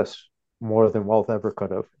brought us more than wealth ever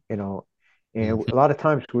could have. And a Mm-hmm. lot of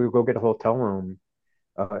times we would go get a hotel room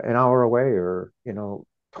an hour away or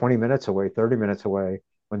 20 minutes away, 30 minutes away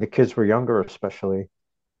when the kids were younger, especially.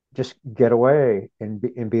 Just get away and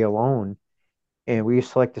be alone. And we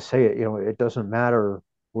used to like to say it doesn't matter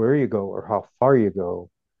where you go or how far you go,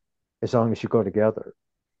 as long as you go together.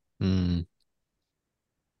 Mm.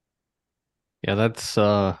 Yeah, that's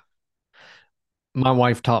my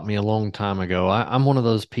wife taught me a long time ago. I'm one of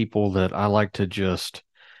those people that I like to just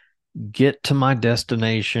get to my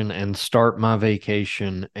destination and start my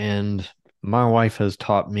vacation. And my wife has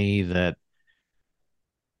taught me that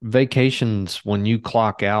vacations, when you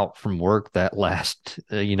clock out from work that last,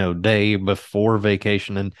 day before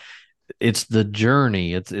vacation, and it's the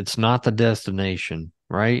journey, it's not the destination,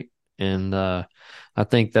 right? And I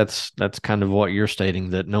think that's kind of what you're stating,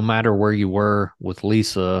 that no matter where you were with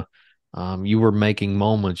Lisa, you were making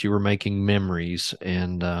moments, you were making memories,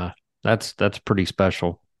 and that's pretty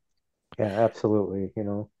special. Yeah, absolutely.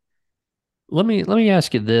 Let me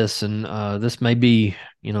ask you this, and this may be,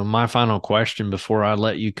 my final question before I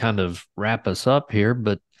let you kind of wrap us up here.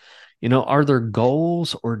 But are there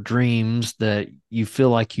goals or dreams that you feel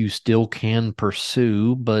like you still can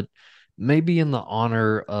pursue, but maybe in the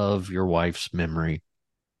honor of your wife's memory?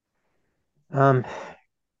 Um,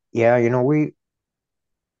 yeah,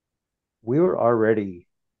 we were already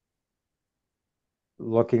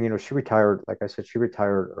looking, she retired, like I said, she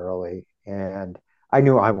retired early, and I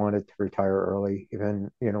knew I wanted to retire early,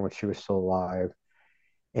 even, when she was still alive.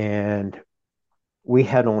 And we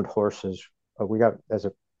had owned horses. We got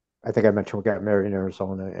I think I mentioned we got married in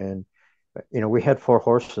Arizona, and we had four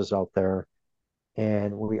horses out there,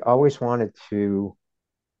 and we always wanted to,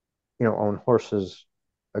 own horses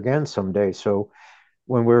again someday. So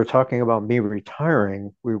when we were talking about me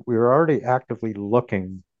retiring, we were already actively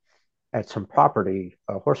looking at some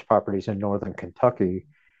horse properties in northern Kentucky,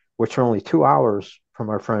 which are only 2 hours from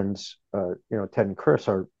our friends, Ted and Chris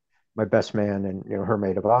are my best man and her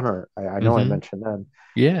maid of honor. I know I Mm-hmm. mentioned them,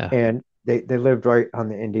 Yeah. and they lived right on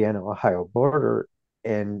the Indiana Ohio border,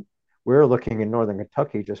 and we were looking in northern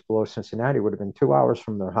Kentucky, just below Cincinnati, would have been 2 hours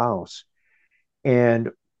from their house, and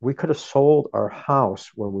we could have sold our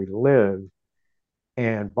house where we live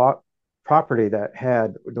and bought property that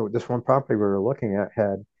had this one property we were looking at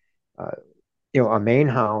had uh, a main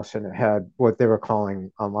house, and it had what they were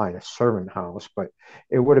calling online a servant house, but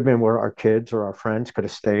it would have been where our kids or our friends could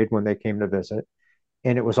have stayed when they came to visit,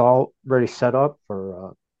 and it was all ready set up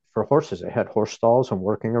for horses. It had horse stalls and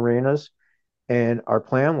working arenas, and our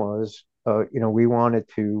plan was, we wanted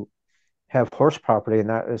to have horse property, and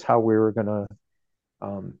that is how we were going to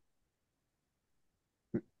um,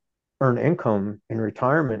 earn income in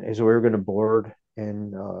retirement. Is we were going to board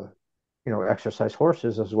and exercise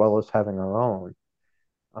horses as well as having our own.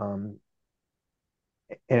 Um,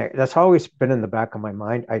 and that's always been in the back of my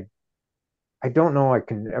mind. I don't know I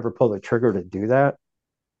can ever pull the trigger to do that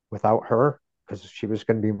without her because she was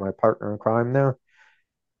going to be my partner in crime there.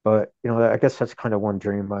 But I guess that's kind of one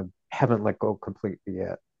dream I haven't let go completely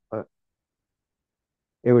yet. But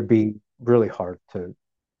it would be really hard to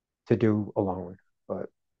do alone. But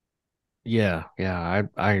Yeah, yeah,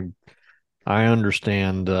 I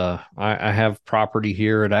understand. I have property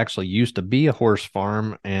here. It actually used to be a horse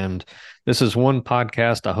farm, and this is one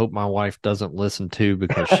podcast I hope my wife doesn't listen to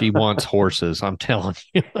because she wants horses. I'm telling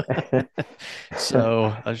you.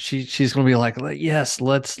 So she's going to be like, yes,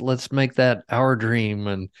 let's make that our dream.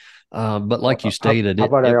 And but like you Well, how, stated, how it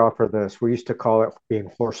about I it offer this? We used to call it being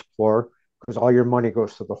horse poor because all your money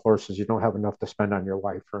goes to the horses. You don't have enough to spend on your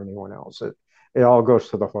wife or anyone else. It all goes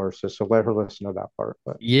to the horses. So let her listen to that part.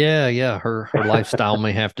 But yeah, yeah, her lifestyle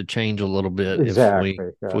may have to change a little bit exactly.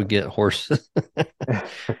 if Yeah. we get horses.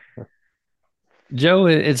 Joe,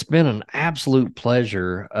 it's been an absolute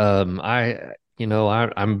pleasure. I'm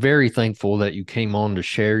very thankful that you came on to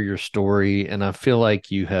share your story, and I feel like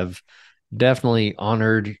you have definitely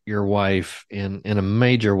honored your wife in a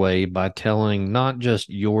major way by telling not just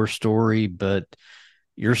your story, but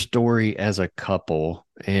your story as a couple.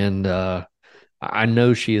 And I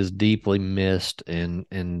know she is deeply missed, and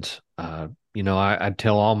I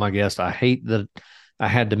tell all my guests I hate that I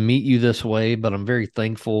had to meet you this way, but I'm very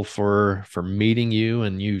thankful for meeting you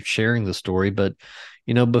and you sharing the story. But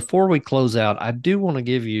before we close out, I do want to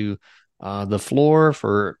give you the floor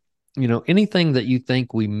for anything that you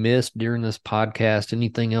think we missed during this podcast.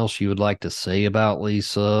 Anything else you would like to say about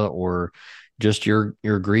Lisa, or just your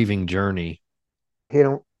grieving journey? you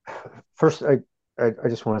know, First, I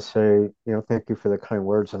just want to say, thank you for the kind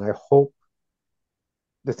words. And I hope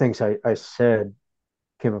the things I said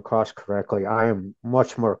came across correctly. I am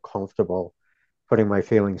much more comfortable putting my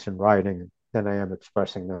feelings in writing than I am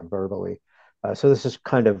expressing them verbally. So this is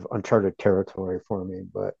kind of uncharted territory for me.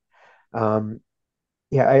 But um,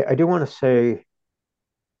 yeah, I do want to say,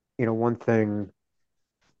 one thing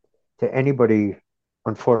to anybody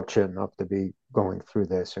unfortunate enough to be going through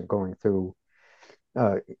this and going through,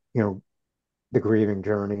 uh, you know, the grieving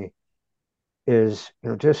journey is,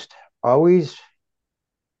 just always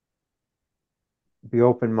be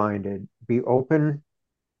open minded, be open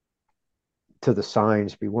to the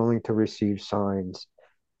signs, be willing to receive signs.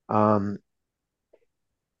 Um,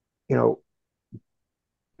 you know,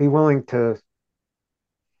 be willing to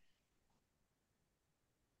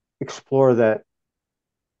explore the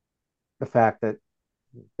fact that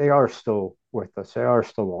they are still with us, they are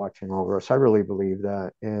still watching over us. I really believe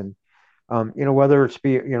that. And whether it's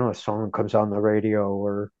be a song comes on the radio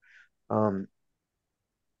or um,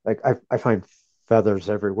 like I find feathers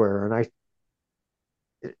everywhere, and I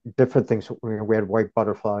different things. We had white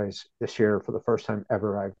butterflies this year for the first time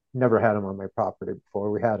ever. I've never had them on my property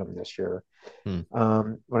before. We had them this year. Hmm.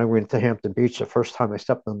 When I went to Hampton Beach, the first time I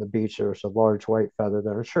stepped on the beach, there was a large white feather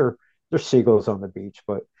there. Sure, there's seagulls on the beach,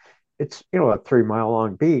 but it's a 3 mile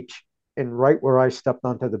long beach, and right where I stepped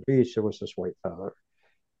onto the beach, there was this white feather.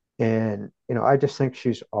 And I just think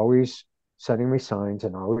she's always sending me signs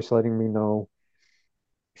and always letting me know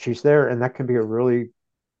she's there, and that can be a really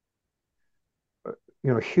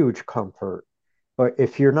huge comfort. But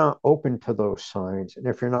if you're not open to those signs, and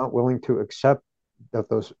if you're not willing to accept that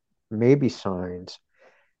those may be signs,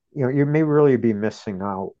 you may really be missing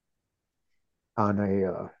out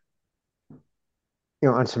on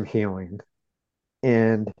on some healing.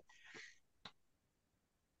 And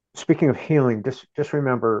speaking of healing, just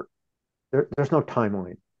remember there's no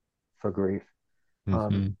timeline for grief.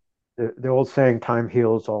 Um, Hmm. the old saying, time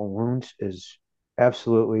heals all wounds, is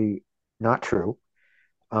absolutely not true.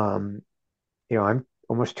 Um, I'm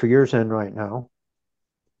almost 2 years in right now.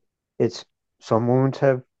 It's Some wounds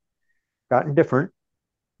have gotten different,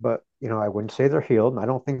 but I wouldn't say they're healed, and I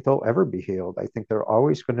don't think they'll ever be healed. I think they're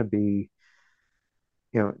always going to be,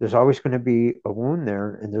 there's always going to be a wound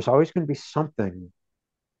there, and there's always going to be something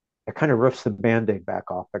that kind of rips the band-aid back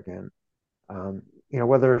off again.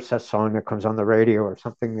 Whether it's that song that comes on the radio or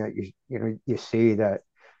something that you see that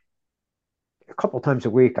a couple times a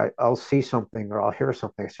week I'll see something or I'll hear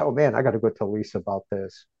something. I say, oh man, I got to go tell Lisa about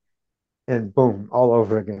this, and boom, all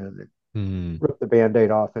over again. Hmm. Rip the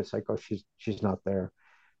band-aid off. It's like, oh, she's not there.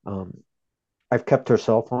 Um, I've kept her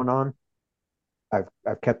cell phone on. I've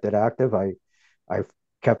kept it active. I've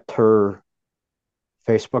kept her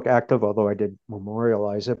Facebook active, although I did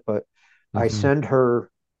memorialize it. But I Hmm. send her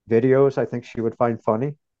videos I think she would find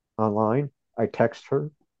funny online. I text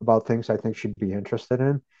her about things I think she'd be interested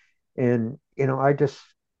in. And, I just,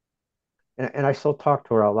 and I still talk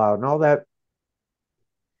to her out loud. And all that,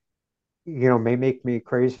 may make me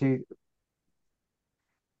crazy.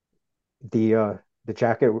 The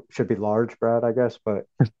jacket should be large, Brad, I guess, but,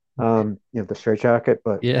 the straight jacket.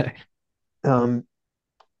 But, Yeah. um,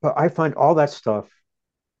 but I find all that stuff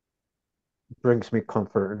brings me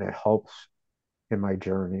comfort and it helps in my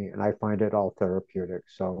journey, and I find it all therapeutic.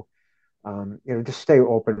 So, just stay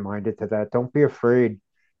open minded to that. Don't be afraid.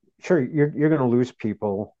 Sure, you're going to lose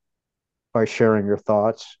people by sharing your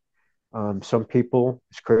thoughts. Some people,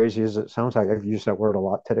 as crazy as it sounds like, I've used that word a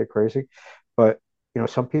lot today, crazy, but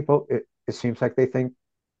some people, it seems like they think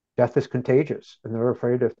death is contagious, and they're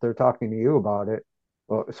afraid if they're talking to you about it,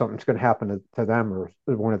 well, something's going to happen to them or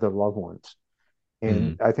one of their loved ones.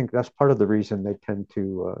 And Mm. I think that's part of the reason they tend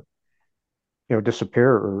to, disappear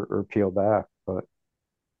or peel back. But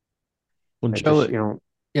Well, I Joe, just,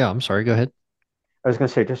 yeah, I'm sorry. Go ahead. I was going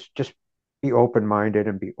to say, just be open minded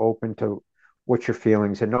and be open to what your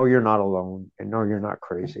feelings, and know you're not alone, and know you're not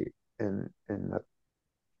crazy. And that,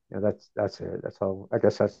 that's it. That's all. I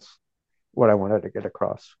guess that's what I wanted to get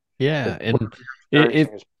across. Yeah, That and whatever if you're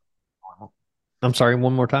experiencing is normal. I'm sorry,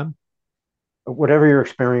 one more time. Whatever you're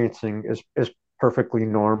experiencing is perfectly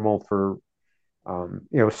normal for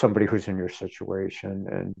somebody who's in your situation.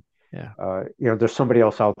 And Yeah. there's somebody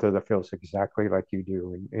else out there that feels exactly like you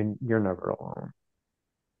do, and you're never alone.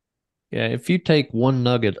 Yeah, if you take one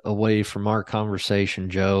nugget away from our conversation,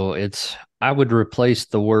 Joe, it's I would replace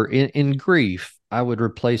the word in grief, I would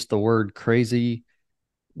replace the word crazy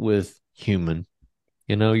with human.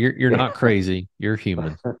 You're Yeah. not crazy, you're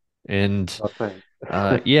human. And No thanks.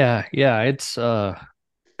 yeah, it's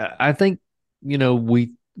I think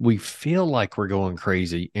we feel like we're going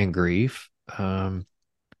crazy in grief.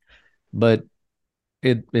 But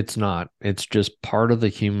it's not. It's just part of the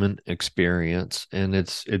human experience, and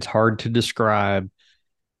it's hard to describe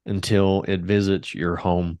until it visits your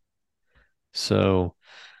home. So,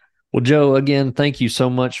 well, Joe, again, thank you so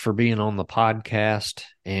much for being on the podcast,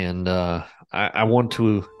 and I want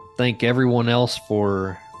to thank everyone else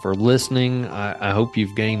for listening. I hope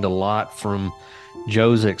you've gained a lot from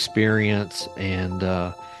Joe's experience, and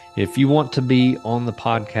if you want to be on the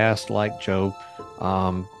podcast like Joe,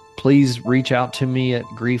 please reach out to me at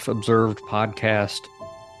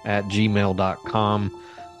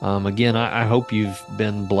griefobservedpodcast@gmail.com. Again, I hope you've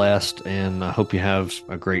been blessed, and I hope you have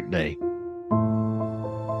a great day.